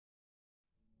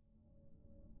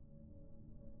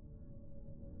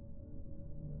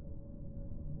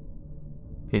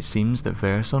It seems that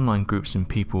various online groups and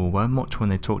people were mocked when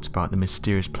they talked about the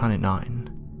mysterious Planet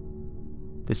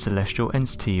 9. This celestial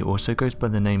entity also goes by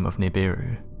the name of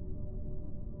Nibiru.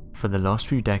 For the last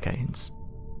few decades,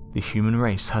 the human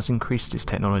race has increased its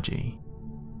technology.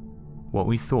 What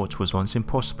we thought was once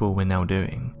impossible we're now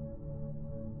doing.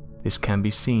 This can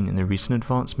be seen in the recent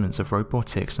advancements of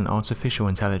robotics and artificial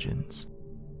intelligence.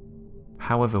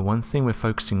 However, one thing we're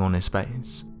focusing on is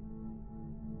space.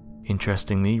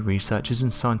 Interestingly, researchers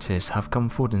and scientists have come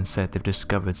forward and said they've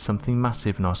discovered something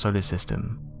massive in our solar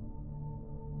system.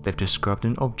 They've described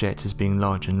an object as being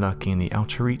large and lurking in the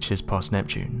outer reaches past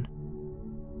Neptune.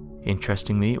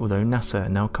 Interestingly, although NASA are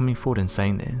now coming forward and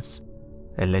saying this,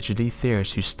 allegedly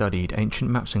theorists who studied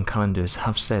ancient maps and calendars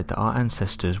have said that our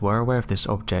ancestors were aware of this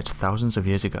object thousands of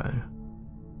years ago.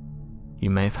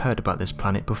 You may have heard about this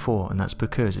planet before, and that's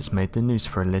because it's made the news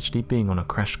for allegedly being on a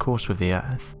crash course with the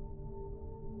Earth.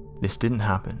 This didn't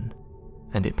happen,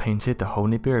 and it painted the whole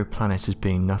Nibiru planet as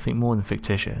being nothing more than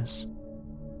fictitious.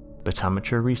 But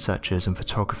amateur researchers and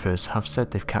photographers have said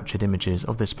they've captured images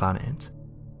of this planet.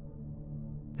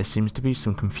 There seems to be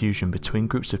some confusion between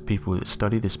groups of people that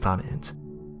study this planet,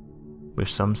 with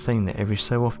some saying that every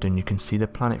so often you can see the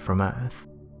planet from Earth,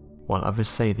 while others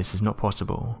say this is not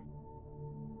possible.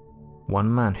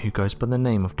 One man who goes by the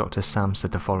name of Dr. Sam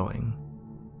said the following: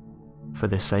 "For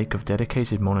the sake of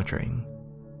dedicated monitoring,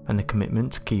 and the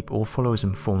commitment to keep all followers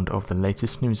informed of the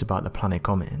latest news about the planet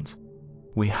comet,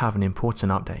 we have an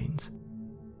important update.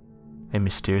 A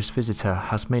mysterious visitor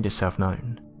has made itself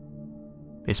known.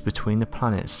 It's between the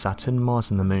planets Saturn,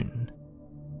 Mars and the Moon.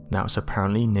 Now it's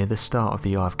apparently near the star of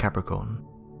the Eye of Capricorn,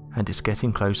 and it's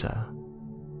getting closer."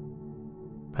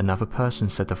 Another person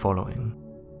said the following: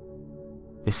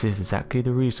 "This is exactly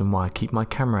the reason why I keep my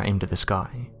camera aimed at the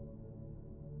sky.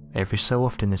 Every so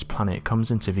often this planet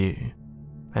comes into view,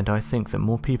 and I think that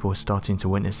more people are starting to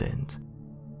witness it.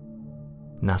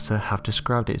 NASA have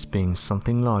described it as being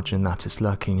something large and that it's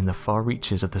lurking in the far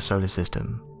reaches of the solar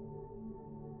system.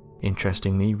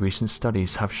 Interestingly, recent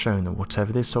studies have shown that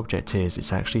whatever this object is,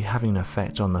 it's actually having an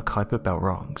effect on the Kuiper Belt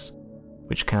rocks,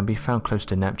 which can be found close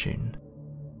to Neptune.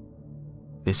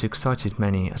 This excited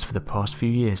many, as for the past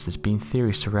few years there's been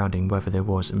theories surrounding whether there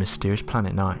was a mysterious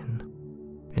Planet 9,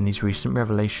 and these recent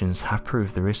revelations have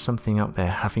proved there is something out there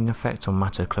having an effect on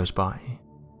matter close by.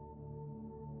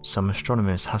 Some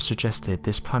astronomers have suggested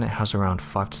this planet has around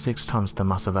 5 to 6 times the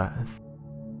mass of Earth.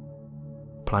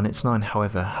 Planet 9,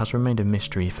 however, has remained a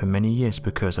mystery for many years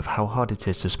because of how hard it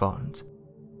is to spot.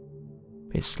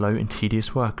 It's slow and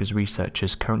tedious work as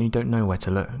researchers currently don't know where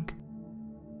to look.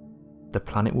 The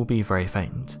planet will be very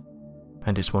faint,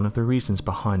 and it's one of the reasons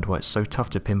behind why it's so tough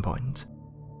to pinpoint.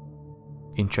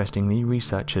 Interestingly,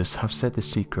 researchers have said the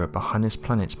secret behind this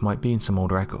planet might be in some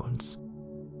old records.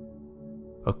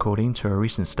 According to a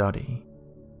recent study,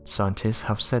 scientists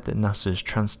have said that NASA's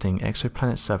Transiting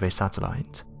Exoplanet Survey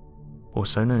satellite,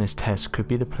 also known as TESS, could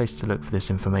be the place to look for this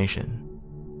information,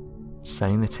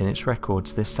 saying that in its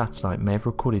records this satellite may have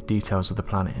recorded details of the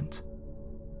planet.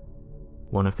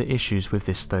 One of the issues with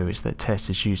this though is that TESS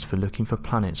is used for looking for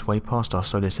planets way past our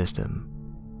solar system.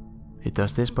 It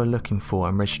does this by looking for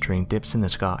and registering dips in the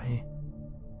sky.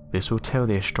 This will tell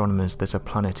the astronomers that a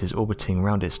planet is orbiting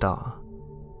around its star.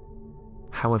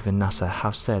 However, NASA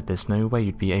have said there's no way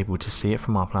you'd be able to see it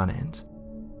from our planet.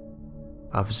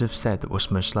 Others have said that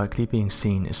what's most likely being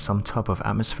seen is some type of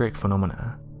atmospheric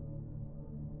phenomena.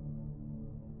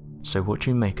 So what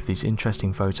do you make of these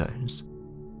interesting photos?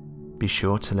 Be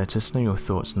sure to let us know your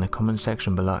thoughts in the comment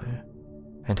section below,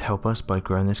 and help us by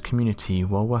growing this community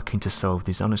while working to solve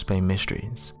these unexplained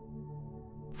mysteries.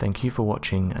 Thank you for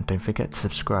watching, and don't forget to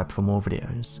subscribe for more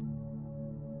videos.